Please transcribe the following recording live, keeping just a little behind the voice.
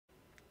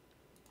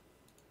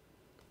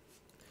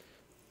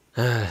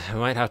I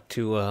might have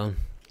to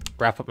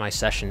wrap up my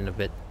session a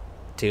bit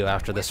too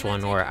after this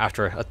one, or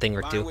after a thing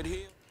or two.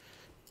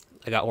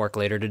 I got work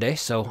later today,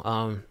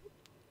 so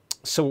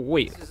so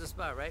wait. This is the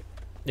spot, right?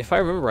 If I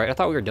remember right, I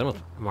thought we were done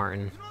with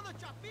Martin.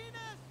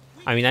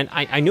 I mean,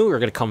 I knew we were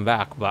gonna come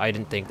back, but I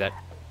didn't think that.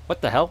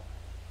 What the hell?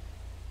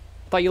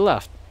 I thought you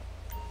left.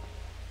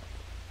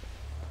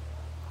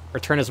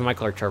 Return as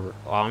Michael or Trevor.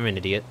 Oh, I'm an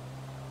idiot.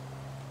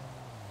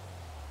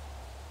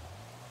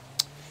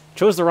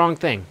 Chose the wrong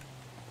thing.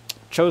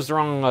 Chose the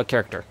wrong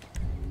character.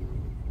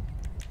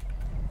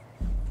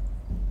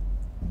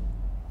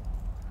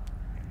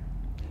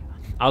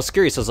 I was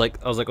curious. I was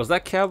like, was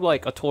that cab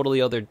like a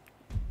totally other,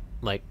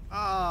 like?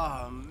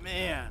 Oh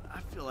man, I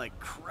feel like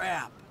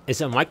crap.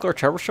 Is it Michael or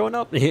Trevor showing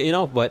up? You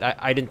know, but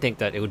I didn't think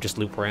that it would just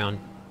loop around.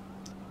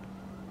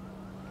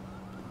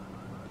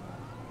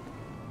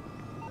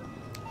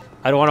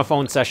 I don't want a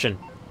phone session.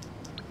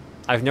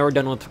 I've never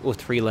done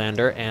with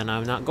Freelander, and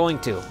I'm not going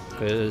to,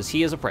 because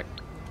he is a prick.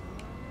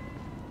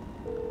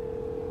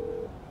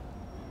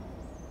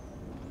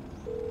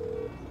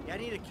 I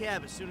need a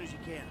cab as soon as you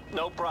can.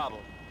 No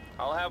problem.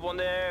 I'll have one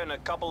there in a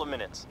couple of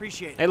minutes.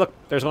 Appreciate it. Hey, look,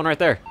 there's one right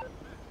there.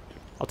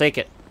 I'll take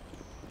it.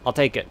 I'll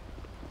take it.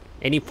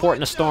 Any port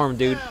in a storm,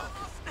 dude.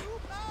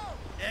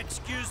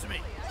 Excuse me.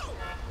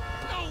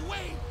 No,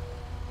 wait.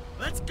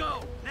 Let's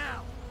go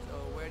now. So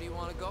where do you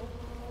want to go?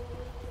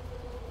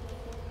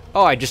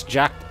 Oh, I just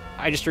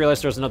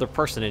realized there was another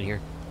person in here.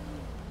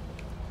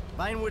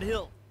 Vinewood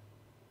Hill.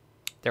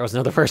 There was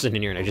another person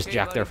in here, and I just Okay,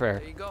 jacked buddy, their fare.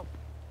 There you go.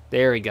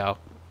 There we go.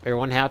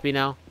 Everyone happy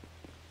now?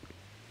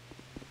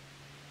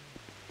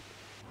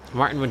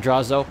 Martin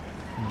Madrazo,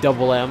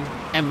 Double M,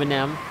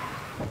 Eminem,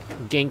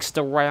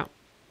 Gangsta Rap.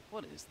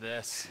 What is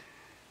this?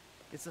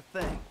 It's a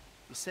thing.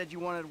 You said you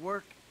wanted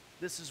work.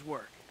 This is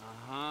work.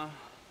 Uh-huh.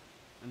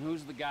 And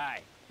who's the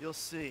guy? You'll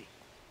see.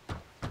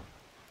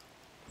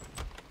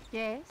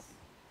 Yes?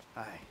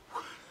 Hi.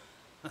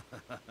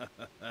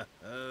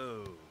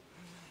 Oh.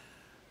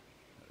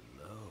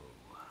 Hello.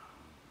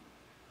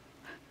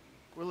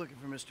 We're looking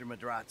for Mr.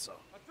 Madrazo.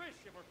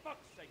 Patricia, for fuck's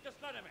sake, just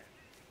let him in.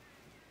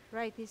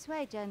 Right this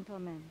way,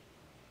 gentlemen.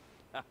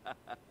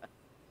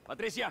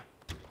 Patricia,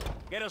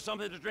 get us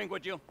something to drink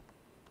with you.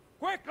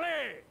 Quickly!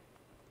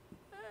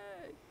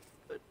 Hey,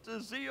 good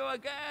to see you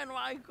again,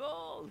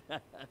 Michael.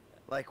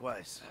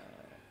 Likewise.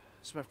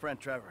 It's my friend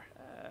Trevor.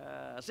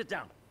 Sit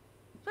down.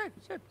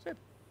 Sit.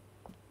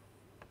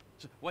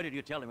 So, what did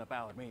you tell him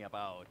about me,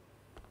 about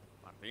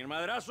Martin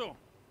Madrazo?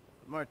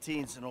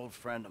 Martine's an old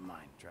friend of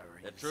mine,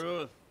 Trevor. The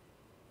truth.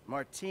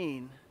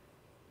 Martine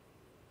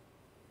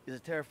is a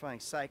terrifying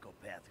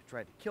psychopath who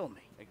tried to kill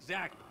me.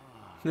 Exactly.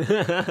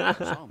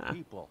 Some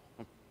people.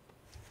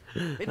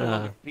 They don't Uh.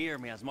 longer fear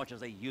me as much as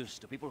they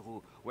used to. People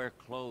who wear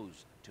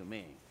clothes to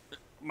me.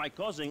 My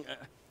cousin,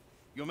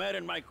 you met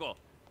in Michael.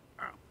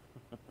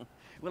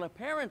 Well,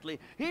 apparently,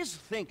 he's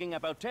thinking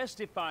about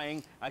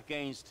testifying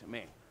against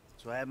me.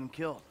 So I have him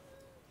killed.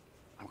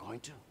 I'm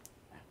going to.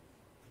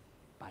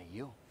 By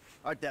you.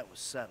 Our debt was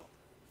settled.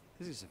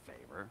 This is a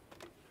favor.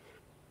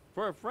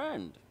 For a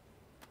friend.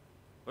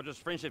 But does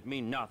friendship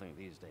mean nothing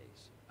these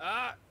days?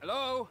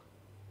 Hello?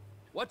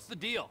 What's the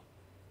deal?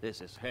 This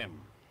is him.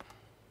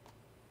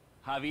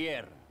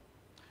 Javier.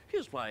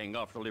 He's flying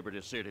off to Liberty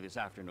City this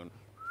afternoon.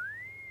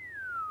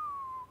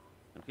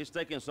 And he's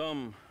taking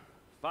some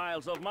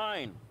files of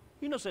mine.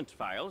 Innocent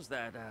files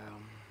that,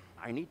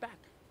 I need back.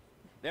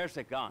 There's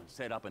a gun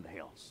set up in the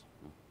hills.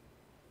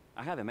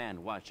 I have a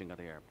man watching at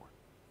the airport.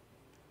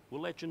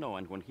 We'll let you know,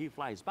 and when he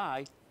flies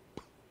by,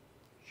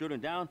 shoot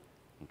him down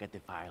and get the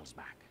files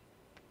back.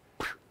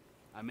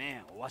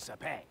 Man, what's a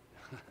pay?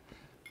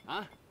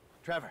 Huh?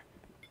 Trevor,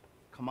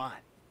 come on.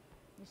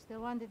 You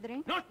still want the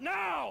drink? Not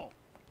now!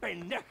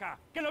 Pendeja!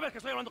 ¿Qué no ves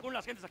que estoy hablando con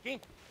las gentes aquí?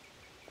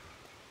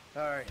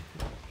 All right.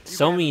 You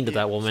So grab a mean to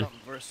that vehicle, woman. something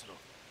versatile.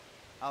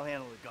 I'll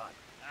handle the gun.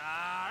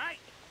 All right.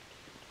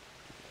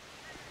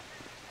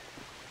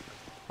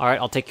 All right,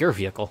 I'll take your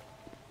vehicle.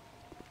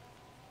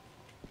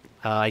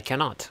 I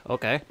cannot.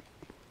 Okay.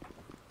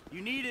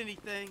 You need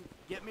anything,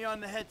 get me on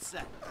the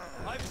headset.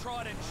 I've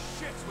trodden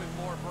shits with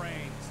more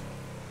brains.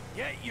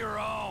 Get your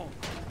own.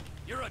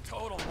 You're a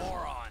total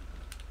moron.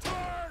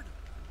 Turd!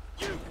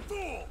 You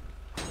fool!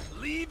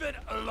 Leave it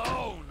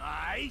alone,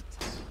 aight?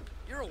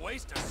 You're a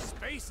waste of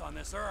space on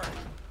this earth.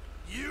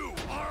 You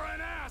are an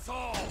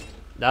asshole!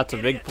 That's a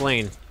big Idiot.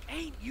 plane.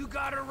 Ain't you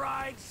got a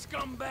ride,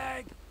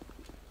 scumbag?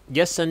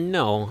 Yes and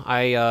no.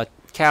 I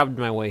cabbed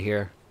my way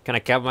here. Can I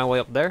cab my way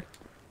up there?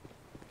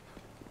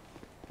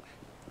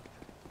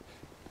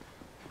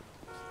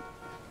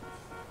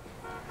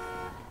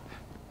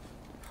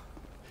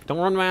 Don't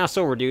run my ass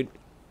over, dude.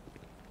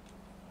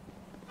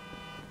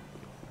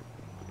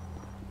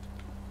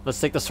 Let's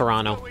take the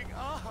Serrano. Going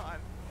on?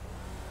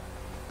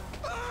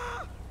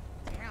 Ah!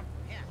 Damn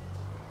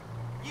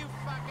it. You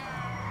fucker!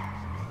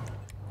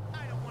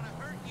 I don't want to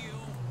hurt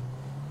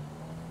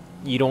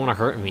you. You don't want to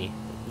hurt me.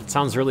 It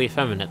sounds really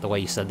effeminate the way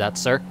you said that,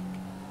 sir.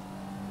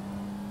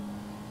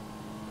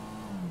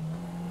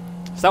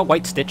 Is that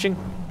white stitching?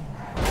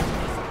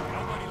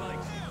 Nobody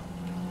likes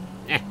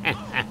you.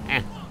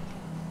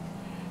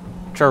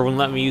 Trevor wouldn't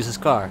let me use his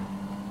car.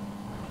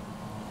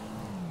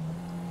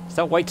 Is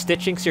that white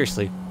stitching?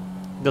 Seriously.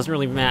 It doesn't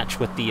really match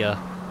with the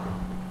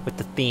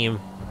theme.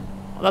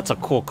 Oh, that's a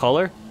cool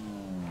color.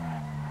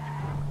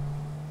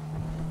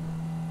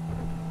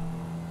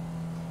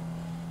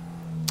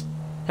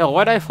 Hell,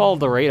 why'd I follow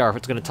the radar if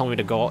it's gonna tell me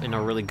to go in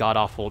a really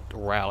god-awful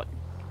route?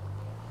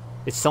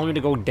 It's telling me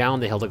to go down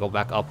the hill to go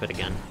back up it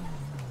again.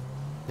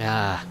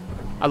 Ah,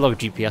 I love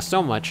GPS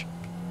so much.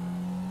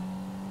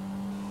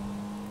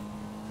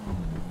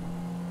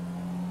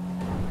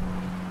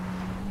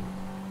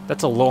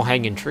 That's a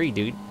low-hanging tree,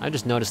 dude. I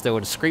just noticed they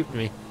would have scraped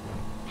me.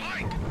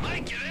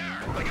 Mike, you there?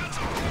 I got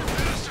some poor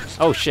bastards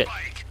Oh, shit.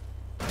 bike.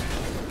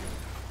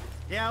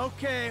 Yeah,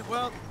 okay.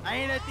 Well, I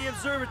ain't at the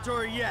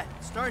observatory yet.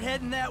 Start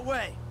heading that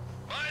way.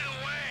 By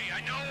the way, I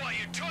know why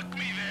you took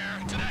me there,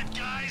 to that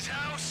guy's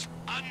house.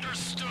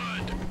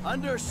 Understood.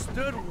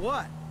 Understood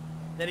what?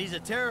 That he's a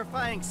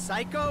terrifying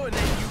psycho and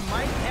that you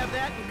might have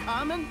that in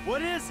common?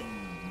 What is it?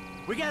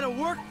 We gotta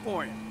work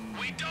for him.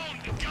 We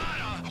don't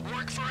gotta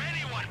work for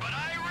anyone, but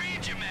I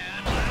read you,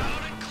 man,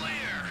 loud and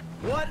clear.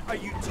 What are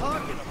you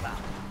talking about?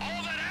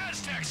 All that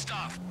Aztec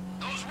stuff.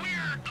 Those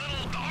weird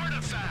little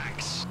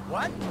artifacts.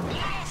 What?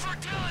 Little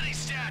fertility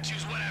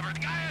statues, whatever. The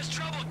guy has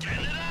trouble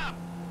getting it up.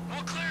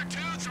 We'll clear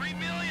 2-3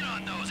 million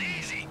on those,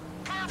 easy.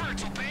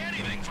 Perverts will pay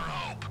anything for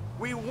hope.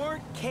 We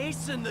weren't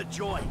casing the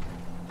joint.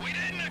 We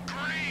didn't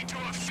agree to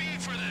a fee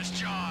for this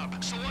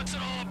job, so what's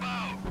it all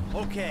about?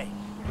 Okay,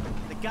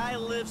 the guy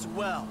lives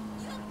well.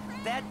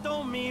 That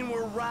don't mean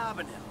we're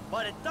robbing him,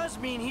 but it does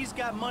mean he's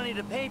got money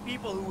to pay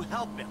people who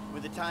help him.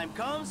 When the time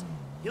comes,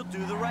 he'll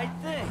do the right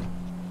thing.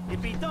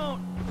 If he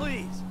don't,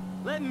 please,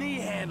 let me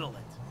handle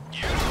it.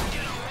 You don't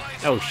get a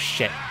wife Oh, like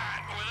shit.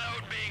 that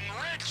without being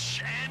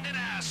rich and an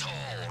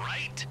asshole,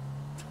 right?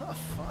 The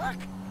fuck?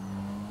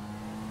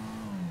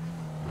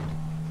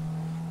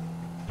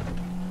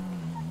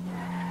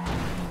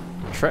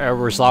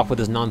 Trevor's off with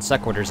his non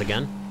sequiturs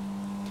again.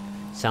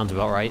 Sounds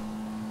about right.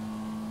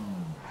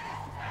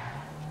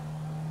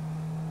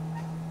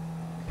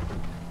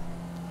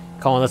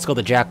 Come on, let's go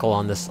to Jackal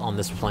on this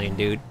plane,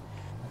 dude.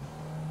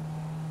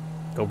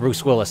 Go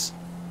Bruce Willis.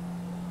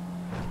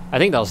 I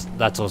think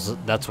that's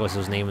was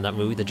his name in that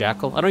movie, the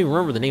Jackal. I don't even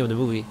remember the name of the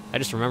movie. I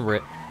just remember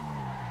it.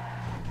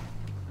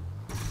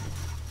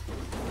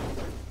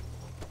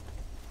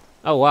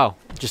 Oh wow!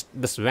 Just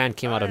this van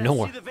came out of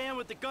nowhere. See the van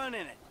with the gun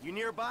in it. You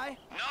nearby?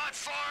 Not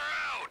far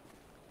out.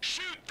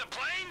 Shoot the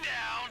plane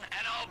down,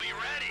 and I'll be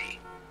ready.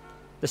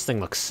 This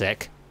thing looks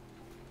sick.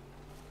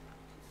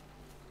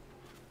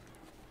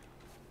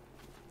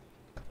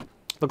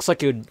 Looks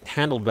like it would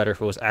handle better if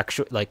it was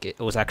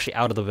actually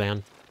out of the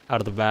van,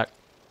 out of the back.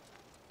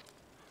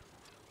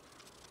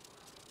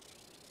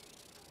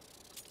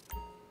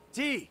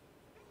 T,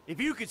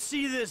 if you could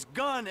see this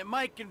gun, it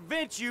might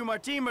convince you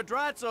Martin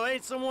Madrazo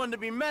ain't someone to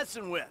be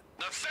messing with.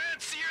 The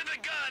fancier the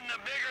gun, the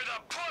bigger the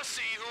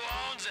pussy who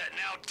owns it.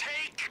 Now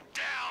take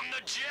down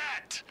the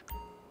jet.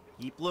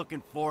 Keep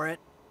looking for it.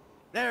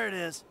 There it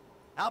is.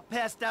 Out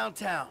past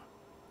downtown.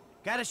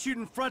 Gotta shoot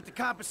in front to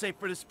compensate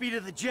for the speed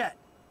of the jet.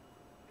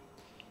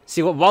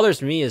 See, what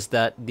bothers me is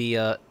that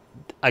the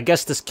I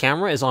guess this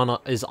camera is on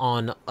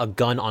a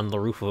gun on the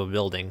roof of a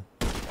building.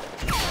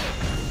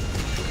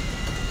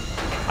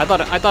 I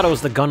thought it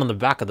was the gun on the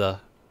back of the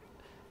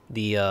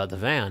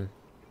van.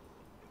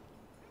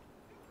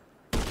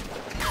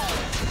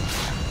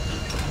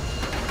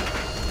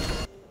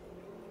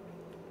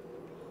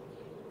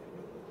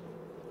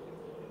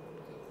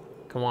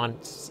 Come on,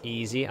 it's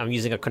easy. I'm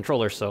using a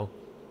controller, so.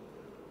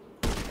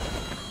 Engine's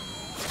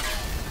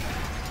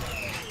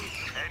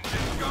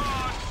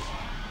gone.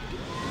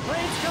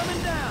 Plane's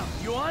coming down.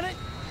 You on it?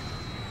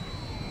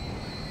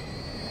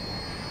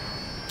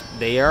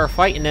 They are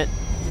fighting it.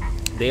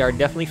 They are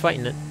definitely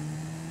fighting it.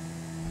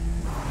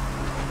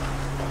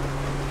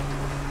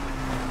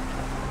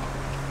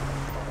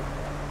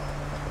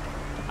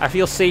 I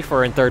feel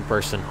safer in third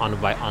person on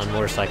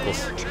motorcycles.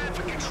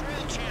 Traffic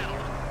control channel.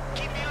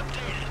 Keep me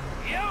updated.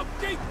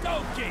 Okie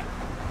dokie.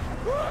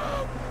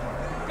 Woo!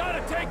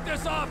 Gotta take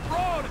this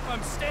off-road if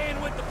I'm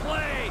staying with the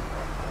plane.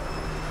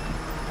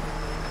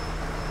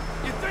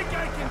 You think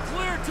I can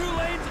clear 2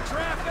 lanes of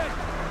traffic?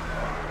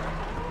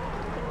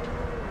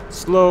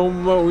 Slow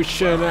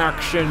motion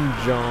action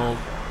jump.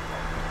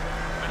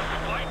 This is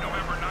flight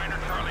November 9er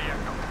Charlie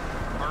Echo.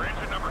 Our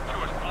engine number 2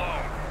 is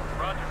blown.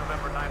 Roger,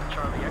 November 9er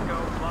Charlie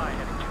Echo. Fly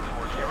heading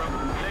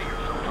 240. Say your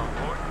souls on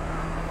board.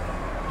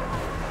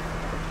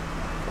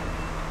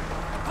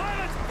 The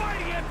pilot's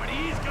fighting it, but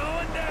he's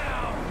going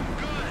down.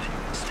 Good.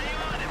 Stay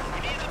on it. We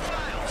need the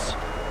files.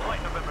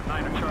 Flight November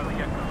 9er Charlie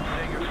Echo.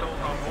 Say your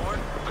souls on board.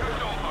 2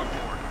 souls on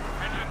board.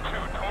 Engine 2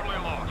 totally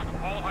lost.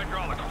 All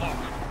hydraulics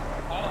lost.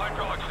 All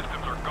hydraulic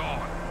systems are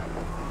gone.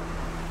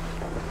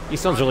 He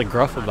sounds really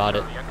gruff about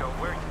it. Echo,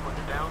 where you put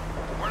it down?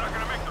 We're not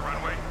gonna make the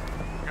runway.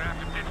 Gonna have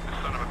to ditch this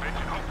son of a bitch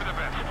and hope for the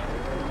best.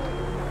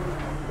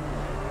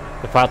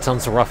 The pilot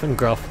sounds rough and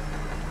gruff.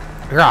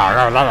 I'm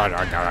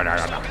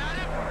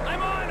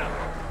on him.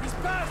 He's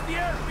past the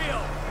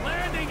airfield.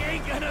 Landing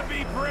ain't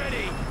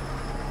pretty.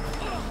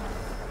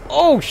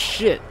 Oh,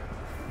 shit.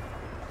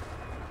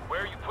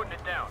 Where are you putting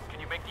it down? Can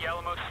you make the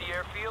Alamo Sea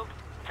airfield?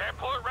 Can't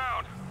pull it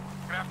round.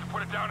 Gonna have to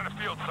put it down in a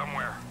field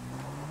somewhere.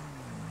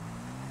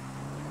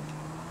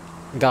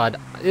 God,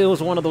 it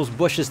was one of those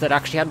bushes that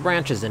actually had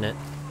branches in it.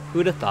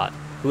 Who'd have thought?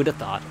 Who'd have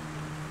thought?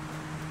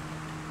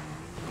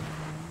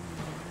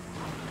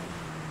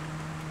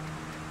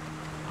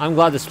 I'm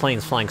glad this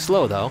plane's flying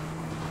slow, though.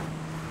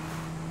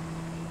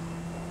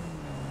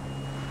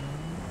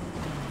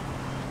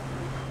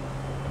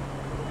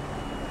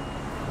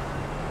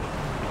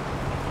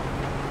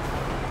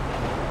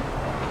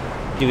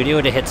 Dude, it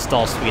would have hit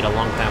stall speed a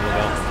long time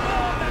ago.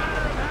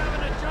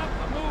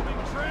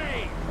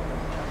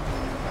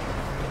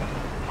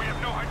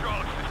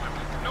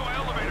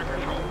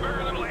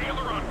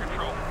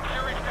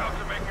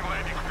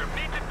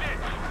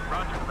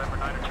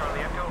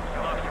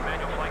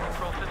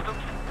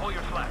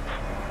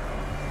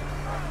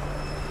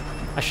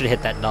 I should have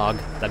hit that dog,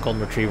 that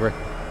golden retriever.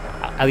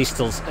 At least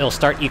it'll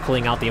start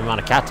equaling out the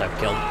amount of cats I've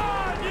killed.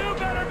 You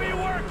better be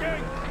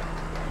working.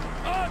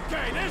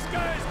 Okay, this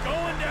guy's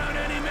going down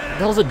any minute. What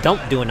the hell's a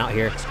dump doing out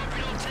here?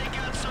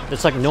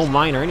 There's like no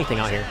mine or anything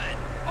out here.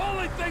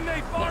 Only thing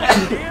they find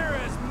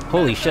here is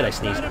Holy shit, I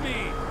sneezed. God,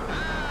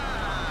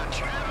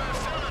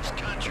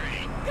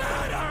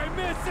 I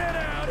miss it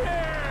out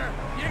here.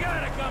 You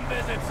gotta come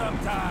visit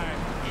sometime.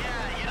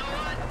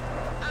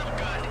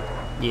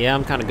 Yeah,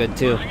 I'm kind of good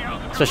too.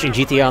 Especially in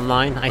GTA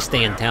Online, I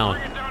stay in town.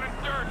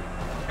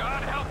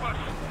 God help us.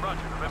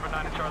 Roger, November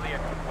 9 to Charlie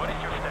Echo. What is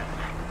your status?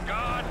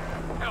 God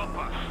help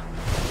us.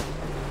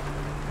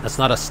 That's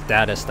not a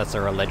status, that's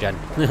a religion.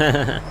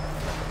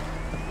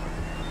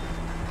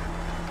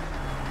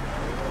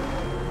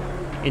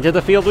 Into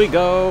the field we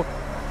go!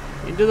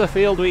 Into the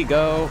field we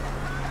go!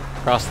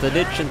 Across the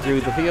ditch and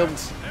through the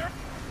fields.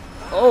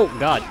 Oh,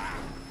 God.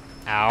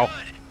 Ow.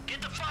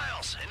 Get the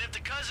files, and if the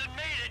cousin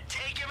made it,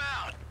 take him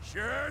out.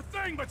 Sure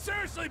thing, but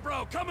seriously,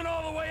 bro, coming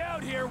all the way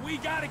out here, we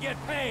gotta get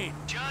paid.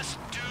 Just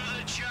do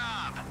the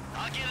job.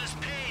 I'll get us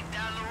paid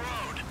down the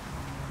road.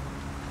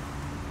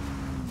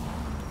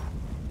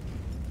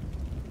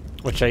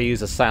 What should I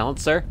use? A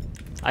silencer?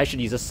 I should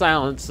use a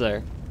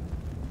silencer.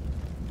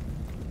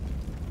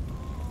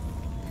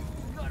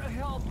 You gotta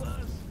help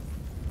us.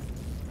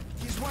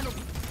 He's one of...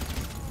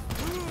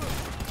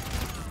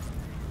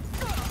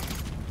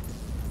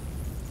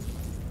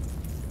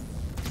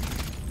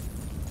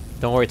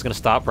 Don't worry, it's gonna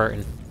stop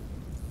hurting.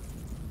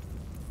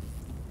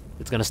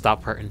 It's gonna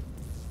stop hurting.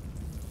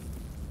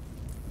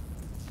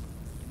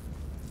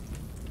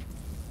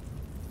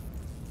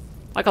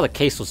 I like how the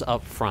case was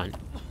up front.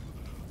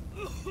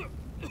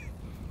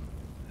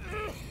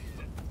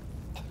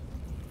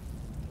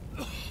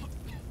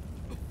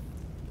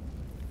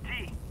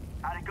 T,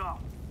 how'd it go?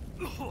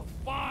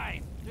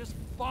 Fine, just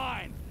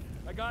fine.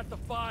 I got the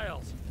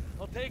files.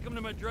 I'll take them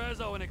to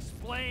Madrezzo and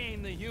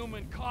explain the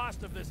human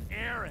cost of this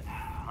errand.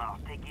 Oh,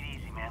 take it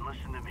easy, man.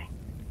 Listen to me.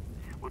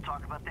 We'll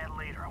talk about that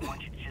later. I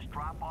want you to just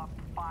drop off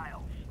the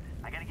files.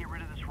 I gotta get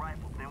rid of this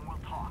rifle, then we'll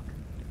talk.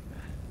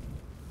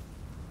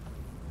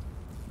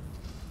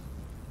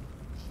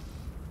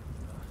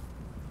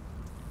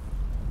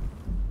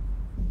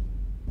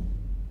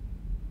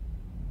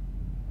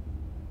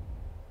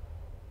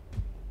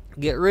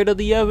 Get rid of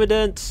the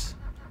evidence.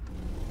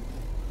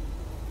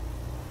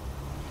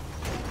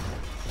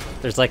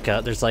 There's like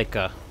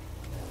a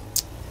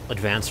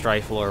advanced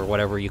rifle or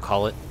whatever you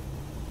call it.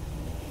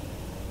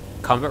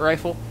 Combat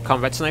rifle?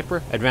 Combat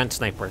sniper? Advanced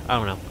sniper. I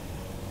don't know.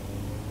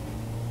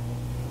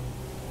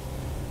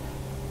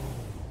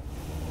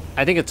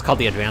 I think it's called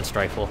the advanced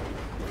rifle.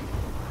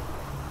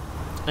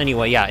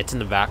 Anyway, yeah, it's in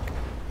the back.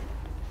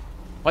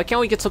 Why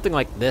can't we get something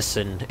like this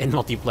in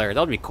multiplayer?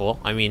 That would be cool.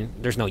 I mean,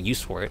 there's no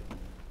use for it.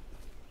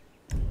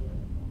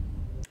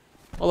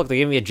 Oh look, they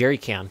gave me a jerry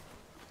can.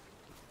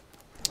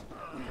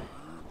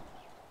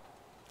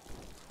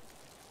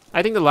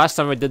 I think the last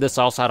time I did this,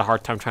 I also had a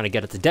hard time trying to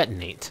get it to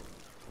detonate.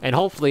 And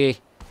hopefully,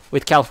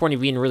 with California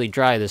being really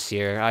dry this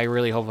year, I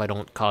really hope I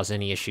don't cause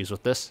any issues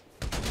with this.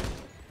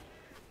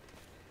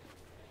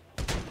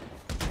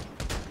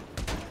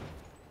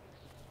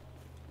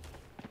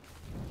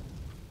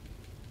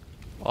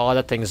 Oh,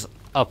 that thing's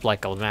up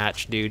like a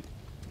match, dude.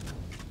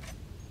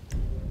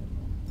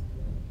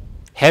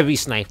 Heavy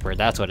sniper,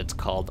 that's what it's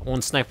called.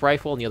 One sniper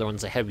rifle and the other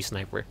one's a heavy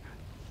sniper.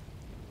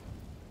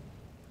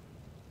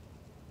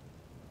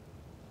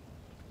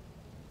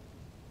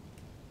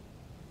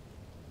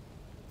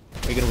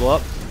 Are you gonna blow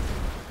up?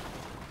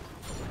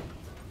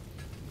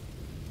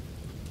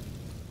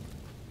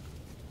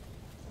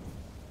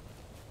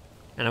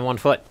 And I'm on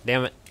foot,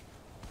 damn it.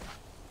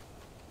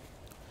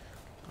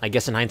 I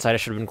guess in hindsight I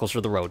should have been closer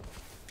to the road.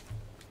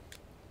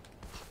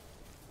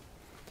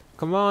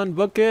 Come on,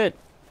 book it!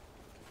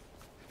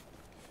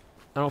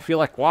 I don't feel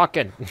like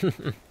walking.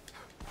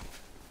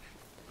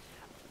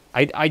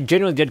 I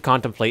genuinely did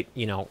contemplate,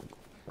 you know,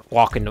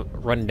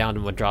 running down to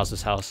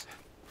Madrasa's house.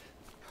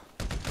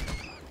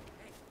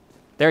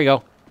 There you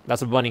go.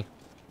 That's a bunny.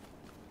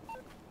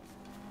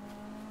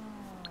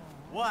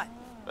 What?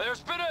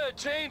 There's been a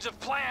change of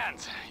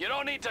plans. You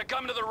don't need to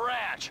come to the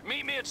ranch.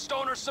 Meet me at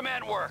Stoner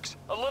Cement Works,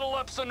 a little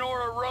up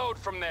Sonora Road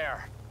from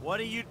there. What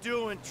are you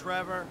doing,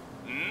 Trevor?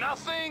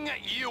 Nothing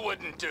you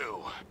wouldn't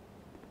do.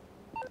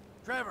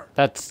 Trevor!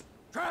 That's...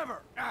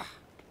 Trevor! Ah,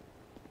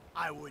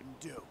 I wouldn't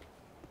do.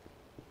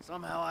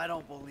 Somehow I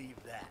don't believe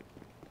that.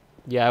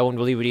 Yeah, I wouldn't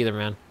believe it either,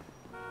 man.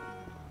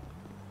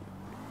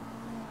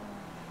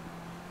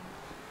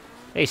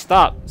 Hey,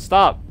 stop!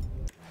 Stop!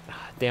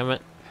 Ah, damn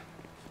it.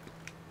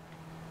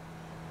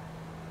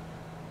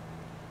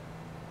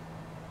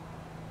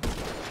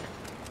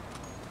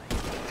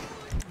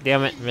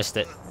 Damn it, missed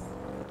it.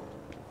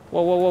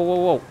 Whoa, whoa, whoa, whoa,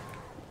 whoa.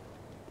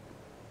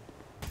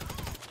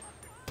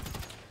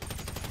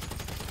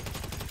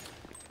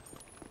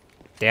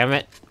 Damn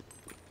it.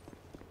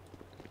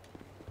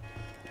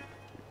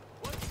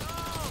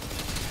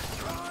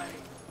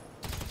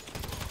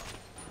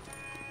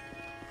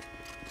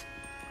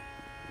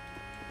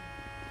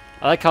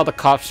 I like how the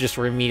cops just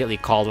were immediately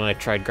called when I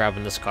tried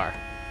grabbing this car.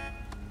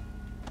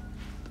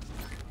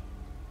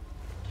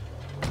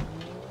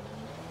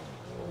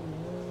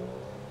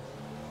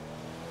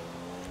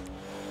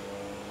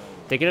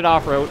 Taking it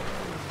off-road.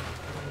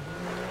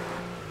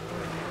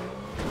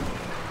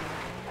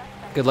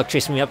 Good luck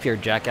chasing me up here,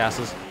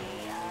 jackasses.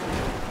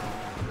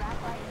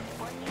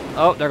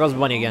 Oh, there goes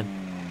Bunny again.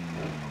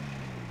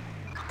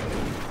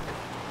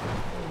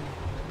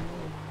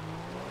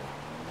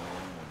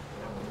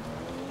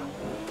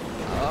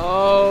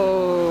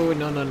 Oh,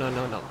 no, no, no,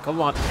 no, no.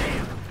 Come on.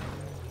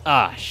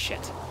 Ah,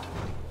 shit.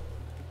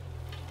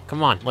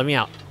 Come on, let me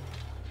out.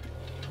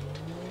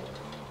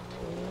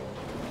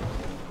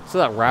 So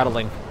that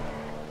rattling.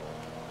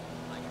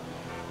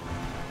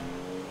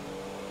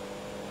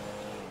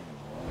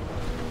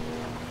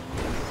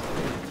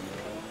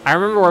 I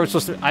remember where I'm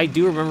supposed to... I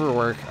do remember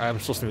where I'm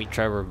supposed to meet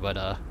Trevor,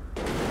 but,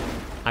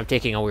 I'm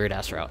taking a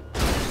weird-ass route.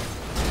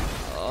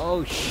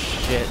 Oh,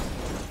 shit.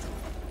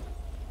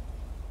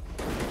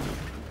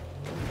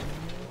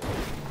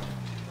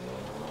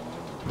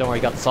 Don't worry,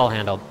 got this all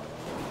handled.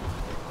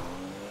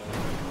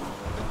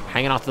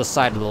 Hanging off to the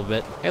side a little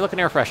bit. Hey, look, an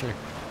air freshener.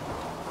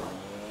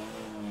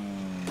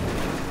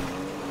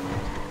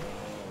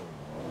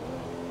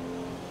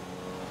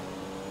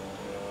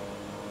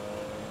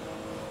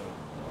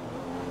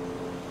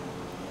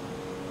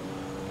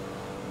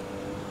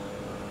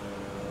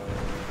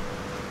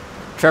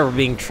 Trevor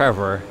being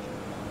Trevor,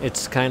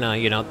 it's kind of,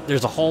 you know,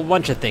 there's a whole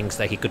bunch of things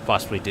that he could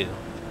possibly do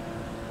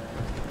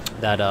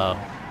that,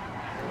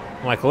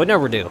 Michael would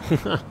never do.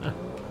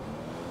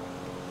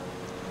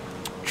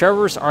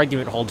 Trevor's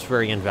argument holds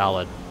very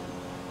invalid.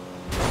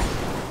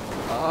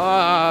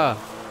 I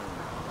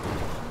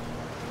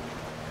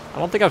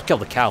don't think I've killed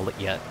the cow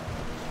yet.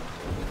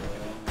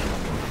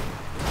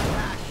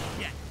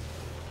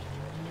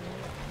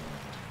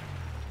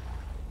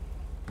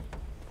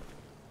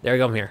 There we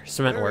go, I'm here.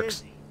 Cement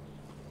Works.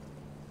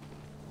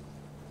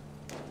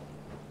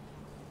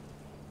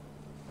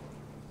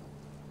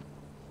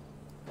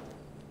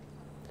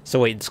 So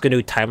wait, it's gonna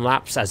do time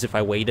lapse as if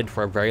I waited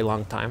for a very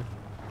long time.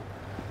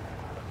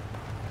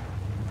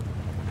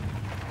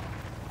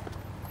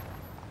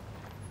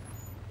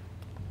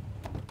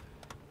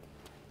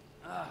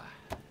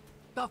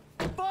 The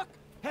fuck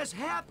has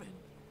happened?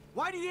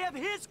 Why did he have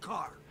his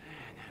car?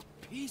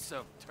 Piece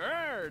of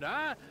turd,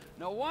 huh?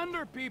 No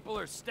wonder people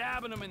are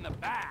stabbing him in the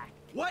back.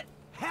 What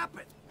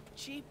happened?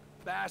 Cheap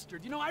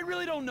bastard. You know, I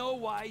really don't know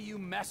why you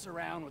mess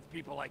around with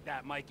people like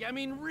that, Mikey. I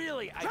mean,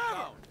 really, I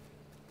don't.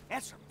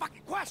 Answer a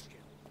fucking question.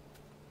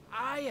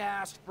 I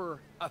asked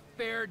for a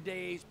fair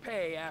day's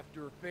pay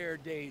after a fair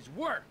day's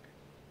work.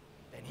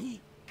 Then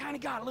he kind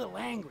of got a little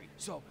angry.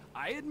 So,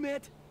 I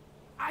admit,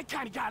 I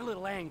kind of got a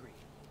little angry.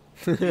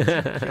 Kill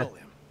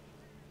him.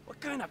 What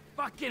kind of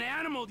fucking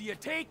animal do you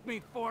take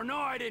me for? No,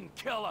 I didn't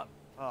kill him.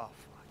 Oh,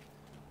 fuck.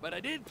 But I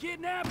did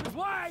kidnap his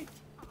wife.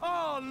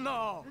 Oh,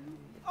 no.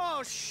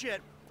 Oh,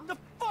 shit. What the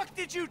fuck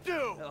did you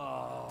do?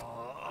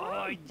 Oh,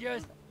 I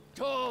just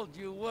told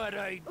you what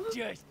I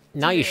just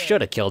Now you did.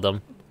 should have killed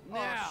him.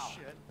 Now, Oh,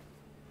 shit.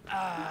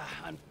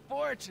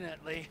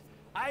 unfortunately,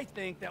 I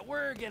think that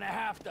we're gonna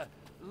have to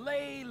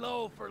lay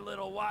low for a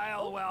little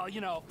while while,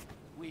 you know,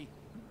 we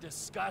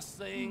discuss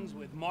things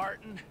with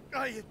Martin.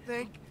 Oh, you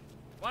think?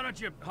 Why don't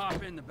you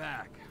hop in the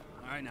back?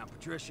 All right, now,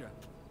 Patricia,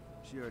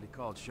 she already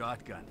called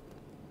shotgun.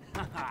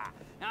 Now,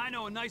 I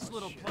know a nice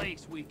little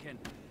place we can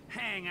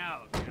hang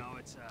out, you know,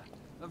 it's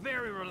a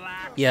very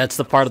relaxed... Yeah, it's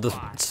the part of the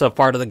spot. it's the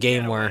part of the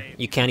game Get where away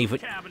you from can't the even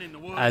cabin in the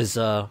woods. as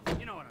You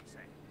know what I'm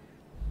saying.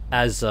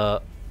 as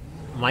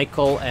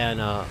Michael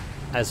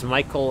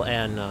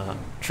and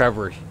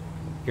Trevor,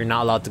 you're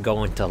not allowed to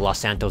go into Los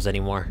Santos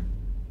anymore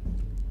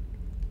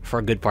for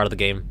a good part of the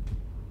game.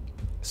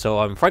 So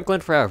I'm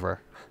Franklin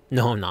forever.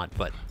 No, I'm not,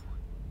 but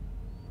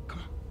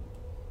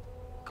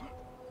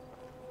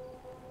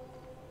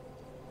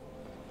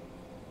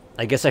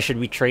I guess I should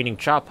be training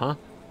Chop, huh?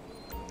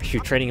 I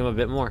should be training him a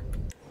bit more.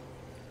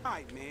 All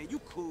right, man, you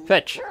cool.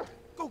 Fetch.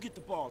 Go get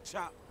the ball,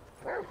 Chop.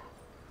 Are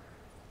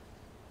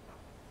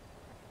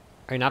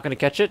you not gonna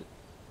catch it?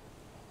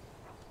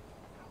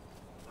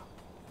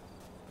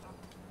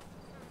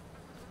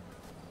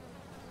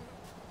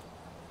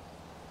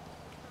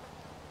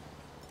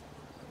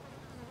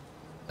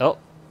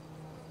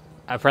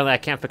 Apparently I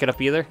can't pick it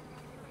up either.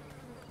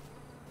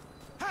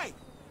 Hey,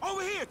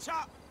 over here,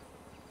 Chop.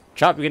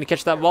 Chop, you gonna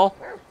catch that ball?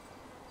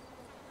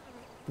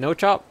 No,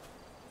 Chop?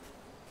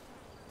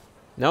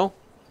 No?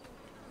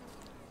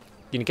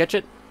 You gonna catch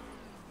it?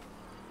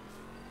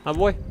 My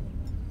boy?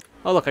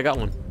 Oh, look, I got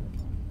one.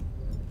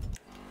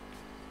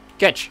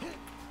 Catch!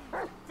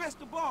 Fetch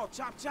the ball,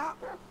 Chop Chop.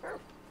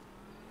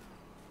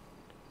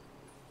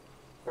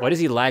 Why does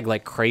he lag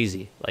like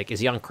crazy? Like,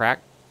 is he on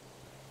crack?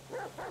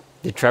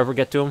 Did Trevor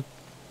get to him?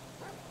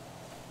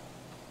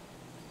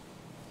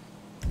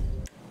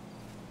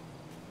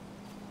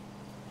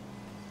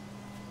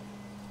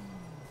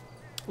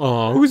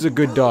 Oh, who's a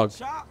good dog?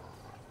 Chop.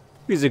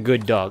 He's a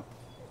good dog.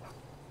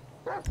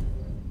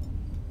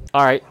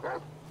 Alright.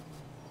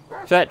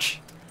 Fetch.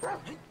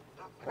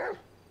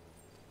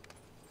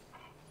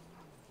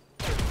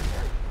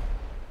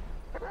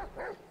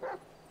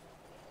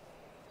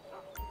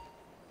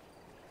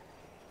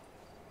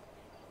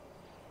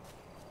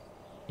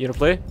 You wanna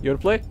play? You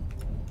wanna play?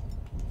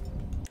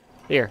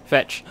 Here,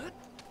 fetch.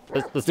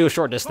 Let's do a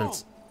short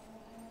distance.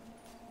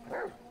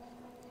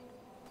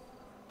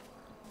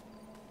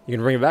 You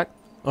gonna bring it back?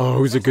 Oh,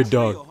 who's a good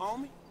dog? Real,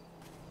 homie.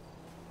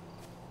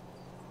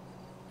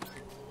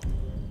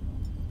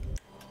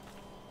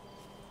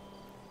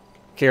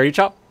 Okay, are you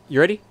Chop? You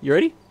ready? You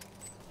ready?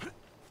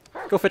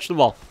 Go fetch the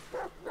ball.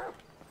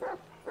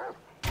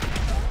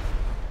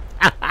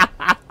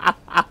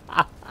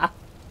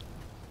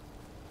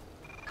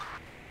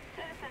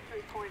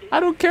 I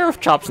don't care if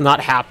Chop's not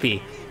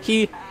happy.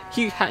 He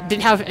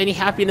didn't have any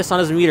happiness on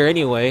his meter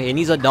anyway, and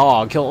he's a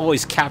dog. He'll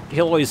always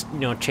you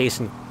know, chase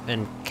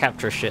and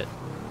capture shit.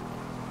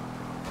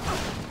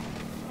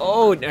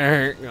 Oh,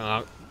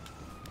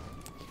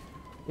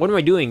 what am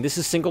I doing? This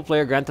is single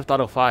player Grand Theft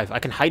Auto 5. I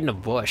can hide in a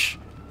bush.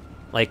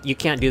 Like, you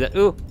can't do that.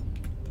 Ooh,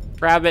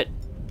 rabbit.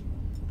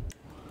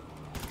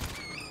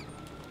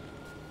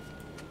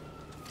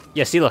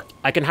 Yeah, see, look,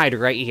 I can hide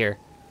right here,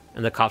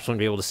 and the cops won't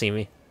be able to see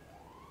me.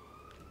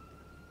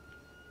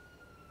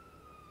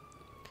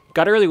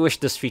 God, I really wish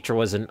this feature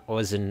was in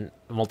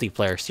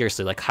multiplayer.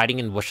 Seriously, like hiding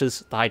in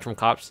bushes to hide from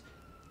cops,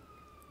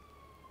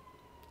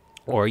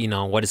 or you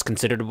know what is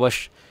considered a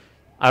bush.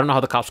 I don't know how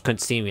the cops couldn't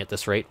see me at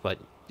this rate, but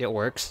it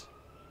works.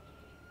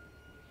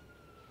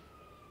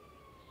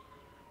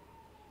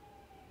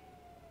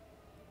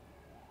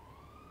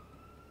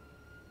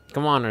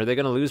 Come on, are they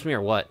gonna lose me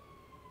or what?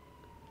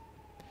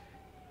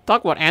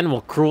 Talk about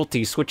animal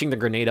cruelty, switching the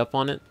grenade up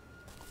on it,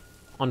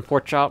 on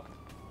Pork Chop.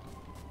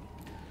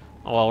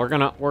 Oh well,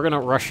 we're gonna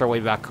rush our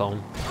way back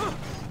home.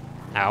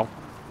 Ow.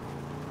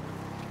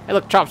 Hey,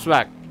 look, Chop's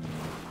back.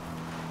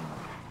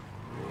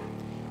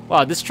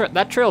 Wow,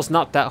 that trail's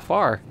not that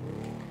far.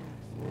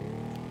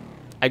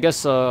 I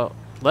guess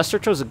Lester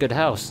chose a good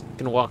house. You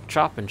can walk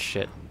Chop and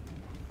shit.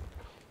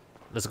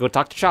 Let's go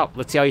talk to Chop.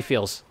 Let's see how he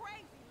feels.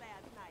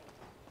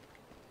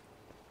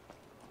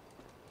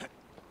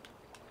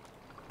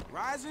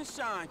 Rise and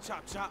shine,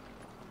 Chop Chop.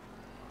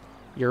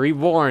 You're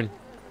reborn,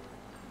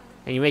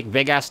 and you make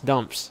big ass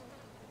dumps.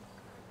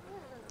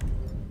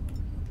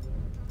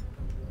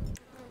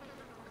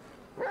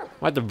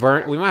 We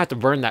might have to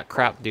burn that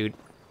crap, dude.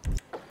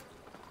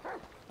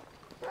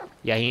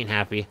 Yeah, he ain't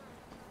happy.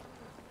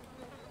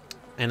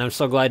 And I'm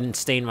so glad I didn't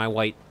stain my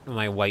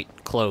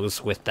white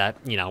clothes with that,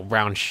 you know,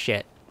 brown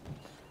shit.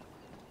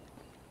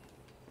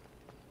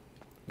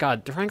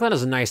 God, Franklin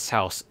is a nice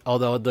house,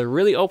 although the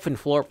really open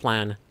floor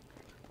plan,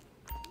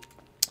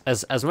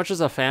 as much as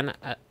a fan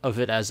of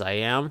it as I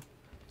am,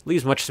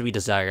 leaves much to be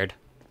desired.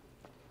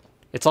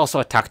 It's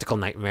also a tactical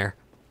nightmare.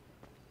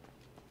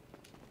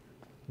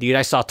 Dude,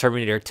 I saw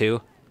Terminator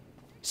 2.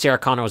 Sarah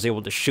Connor was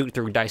able to shoot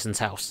through Dyson's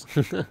house.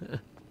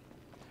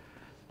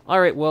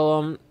 Alright,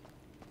 well,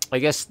 I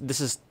guess this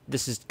is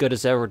good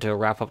as ever to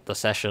wrap up the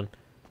session,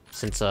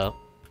 since I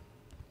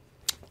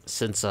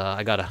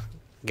gotta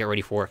get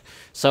ready for work.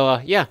 So,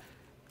 yeah.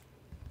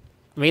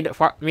 Made it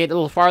a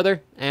little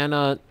farther,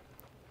 and,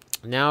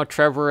 now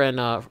Trevor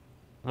and,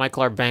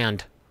 Michael are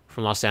banned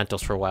from Los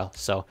Santos for a while.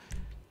 So,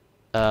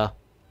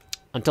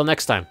 until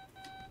next time.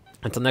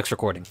 Until next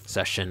recording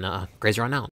session, CrazyRonn out.